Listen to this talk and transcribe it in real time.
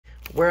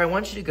Where I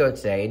want you to go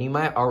today, and you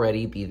might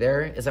already be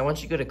there, is I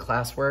want you to go to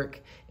classwork,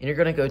 and you're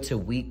gonna go to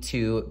week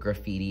 2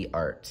 graffiti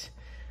art.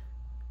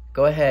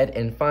 Go ahead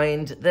and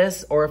find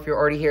this, or if you're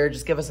already here,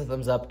 just give us a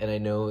thumbs up and I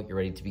know you're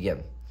ready to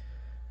begin.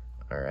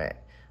 All right,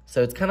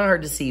 so it's kind of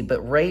hard to see,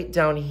 but right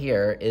down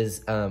here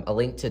is a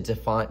link to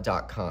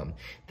defont.com.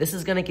 This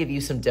is gonna give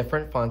you some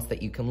different fonts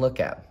that you can look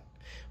at.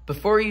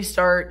 Before you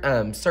start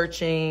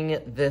searching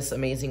this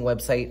amazing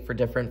website for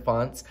different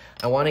fonts,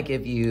 I wanna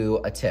give you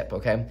a tip,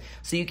 okay?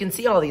 So you can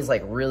see all these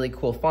like really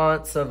cool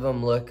fonts. Some of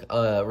them look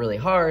really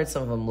hard,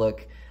 some of them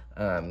look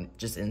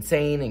just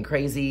insane and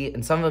crazy,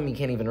 and some of them you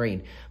can't even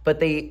read. But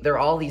they're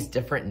all these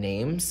different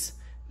names.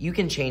 You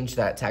can change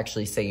that to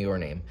actually say your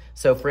name.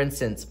 So for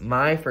instance,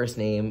 my first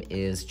name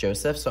is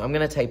Joseph, so I'm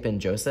gonna type in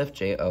Joseph,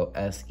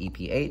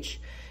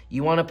 J-O-S-E-P-H.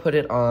 You wanna put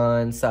it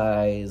on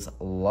size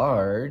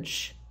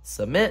large,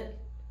 submit,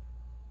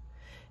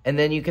 and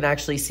then you can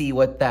actually see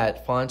what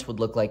that font would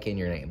look like in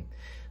your name.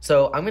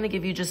 So I'm gonna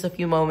give you just a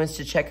few moments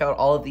to check out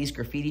all of these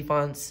graffiti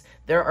fonts.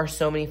 There are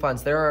so many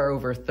fonts. There are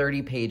over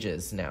 30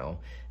 pages now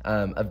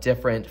of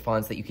different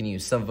fonts that you can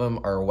use. Some of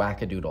them are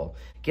wackadoodle.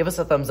 Give us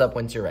a thumbs up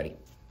once you're ready.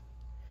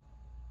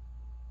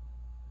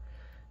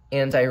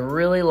 And I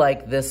really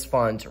like this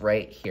font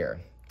right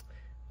here.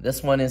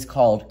 This one is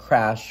called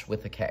Crash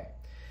with a K.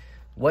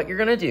 What you're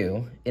gonna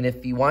do, and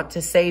if you want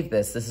to save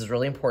this is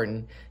really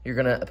important, you're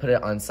gonna put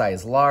it on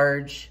size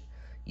large.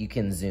 You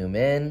can zoom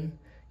in.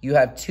 You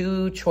have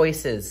 2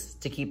 choices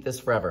to keep this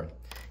forever.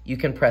 You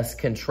can press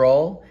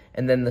Control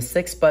and then the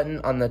 6 button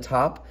on the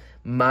top.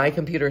 My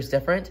computer is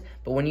different,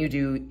 but when you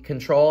do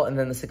Control and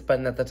then the 6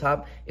 button at the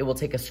top, it will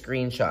take a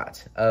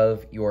screenshot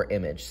of your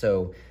image.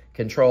 So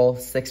Control,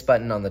 6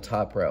 button on the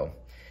top row.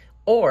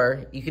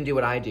 Or you can do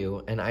what I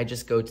do, and I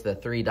just go to the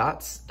 3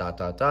 dots, dot,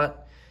 dot,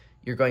 dot.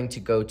 You're going to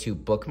go to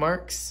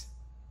Bookmarks,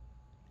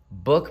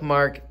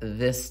 bookmark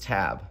this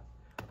tab.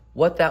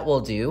 What that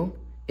will do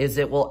is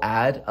it will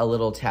add a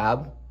little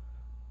tab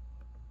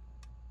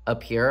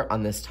up here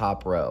on this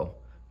top row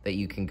that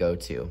you can go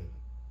to.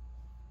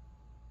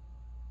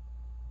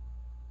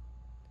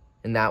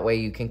 And that way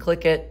you can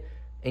click it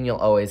and you'll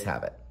always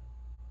have it.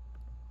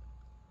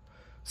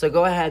 So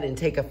go ahead and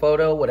take a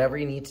photo, whatever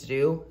you need to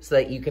do, so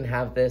that you can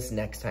have this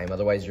next time.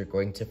 Otherwise, you're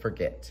going to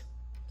forget.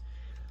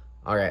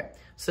 All right,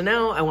 so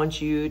now I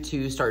want you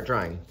to start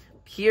drawing.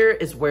 Here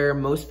is where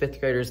most 5th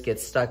graders get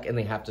stuck and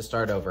they have to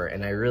start over.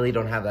 And I really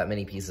don't have that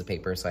many pieces of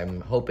paper, so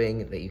I'm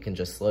hoping that you can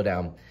just slow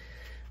down.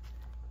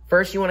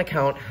 First, you want to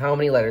count how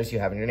many letters you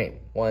have in your name.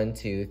 1,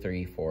 2,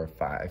 3, 4,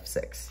 5,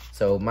 6.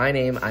 So my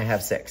name, I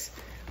have 6.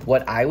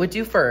 What I would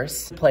do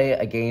first, play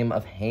a game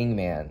of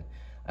hangman.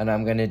 And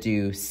I'm gonna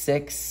do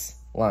 6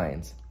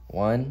 lines.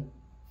 1,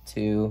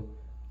 2,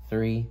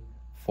 3,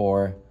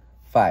 4,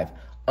 5.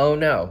 Oh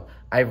no,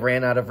 I've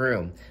ran out of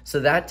room.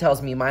 So that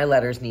tells me my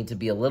letters need to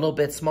be a little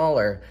bit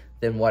smaller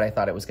than what I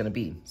thought it was gonna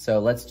be. So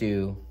let's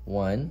do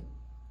 1,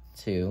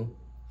 2,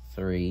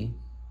 3,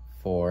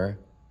 4,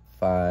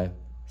 5,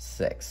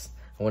 6.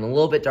 I went a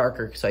little bit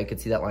darker so I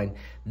could see that line.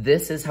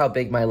 This is how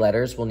big my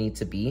letters will need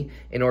to be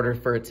in order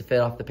for it to fit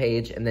off the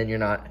page, and then you're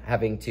not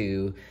having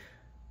to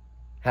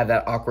have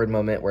that awkward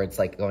moment where it's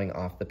like going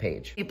off the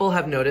page. People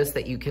have noticed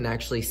that you can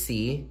actually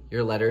see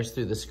your letters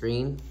through the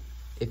screen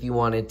if you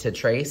wanted to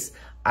trace.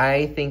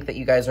 I think that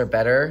you guys are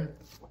better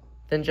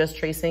than just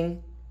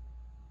tracing.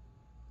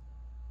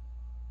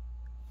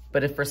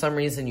 But if for some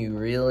reason you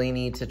really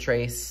need to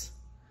trace,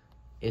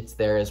 it's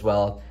there as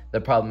well.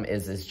 The problem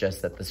is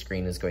just that the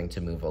screen is going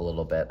to move a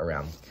little bit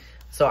around.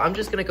 So I'm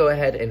just gonna go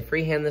ahead and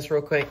freehand this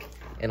real quick,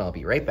 and I'll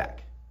be right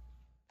back.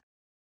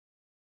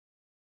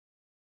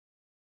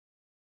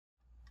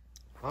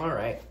 All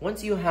right,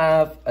 once you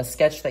have a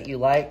sketch that you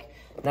like,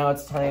 now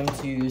it's time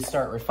to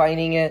start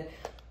refining it.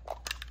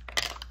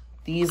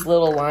 These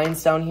little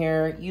lines down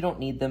here, you don't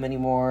need them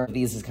anymore.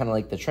 These is kind of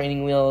like the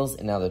training wheels,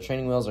 and now the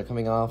training wheels are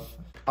coming off.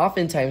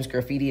 Oftentimes,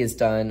 graffiti is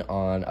done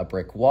on a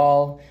brick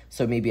wall,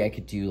 so maybe I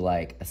could do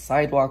like a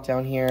sidewalk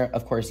down here.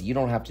 Of course, you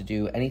don't have to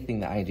do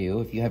anything that I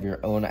do. If you have your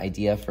own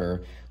idea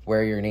for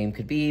where your name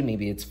could be,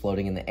 maybe it's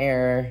floating in the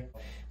air.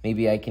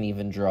 Maybe I can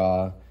even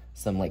draw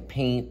some like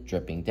paint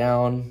dripping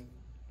down.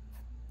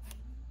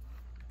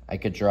 I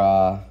could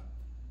draw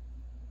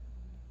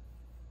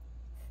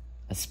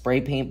a spray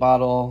paint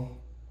bottle.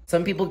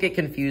 Some people get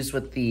confused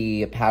with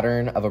the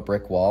pattern of a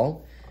brick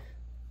wall.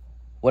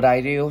 What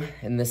I do,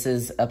 and this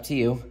is up to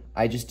you,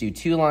 I just do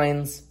 2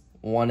 lines,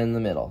 1 in the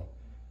middle.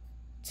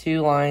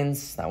 2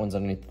 lines, that one's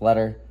underneath the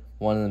letter,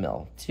 1 in the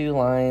middle. 2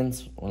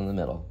 lines, 1 in the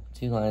middle.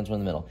 2 lines, 1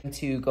 in the middle.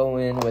 To go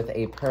in with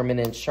a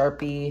permanent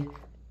Sharpie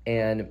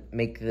and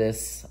make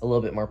this a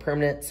little bit more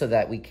permanent so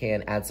that we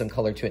can add some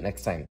color to it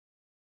next time.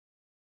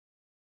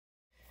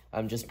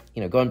 I'm just,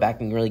 going back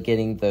and really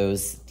getting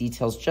those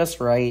details just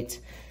right.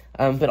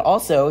 But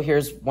also,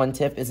 here's one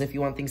tip, is if you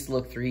want things to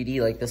look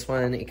 3D, like this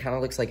one, it kind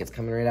of looks like it's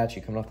coming right at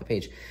you, coming off the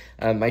page.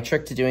 My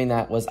trick to doing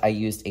that was I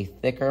used a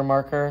thicker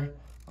marker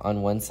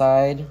on one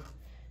side,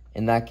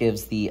 and that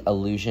gives the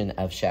illusion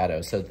of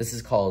shadow. So this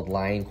is called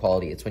line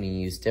quality. It's when you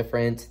use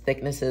different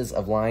thicknesses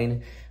of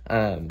line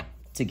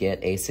to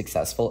get a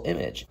successful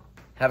image.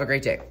 Have a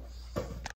great day.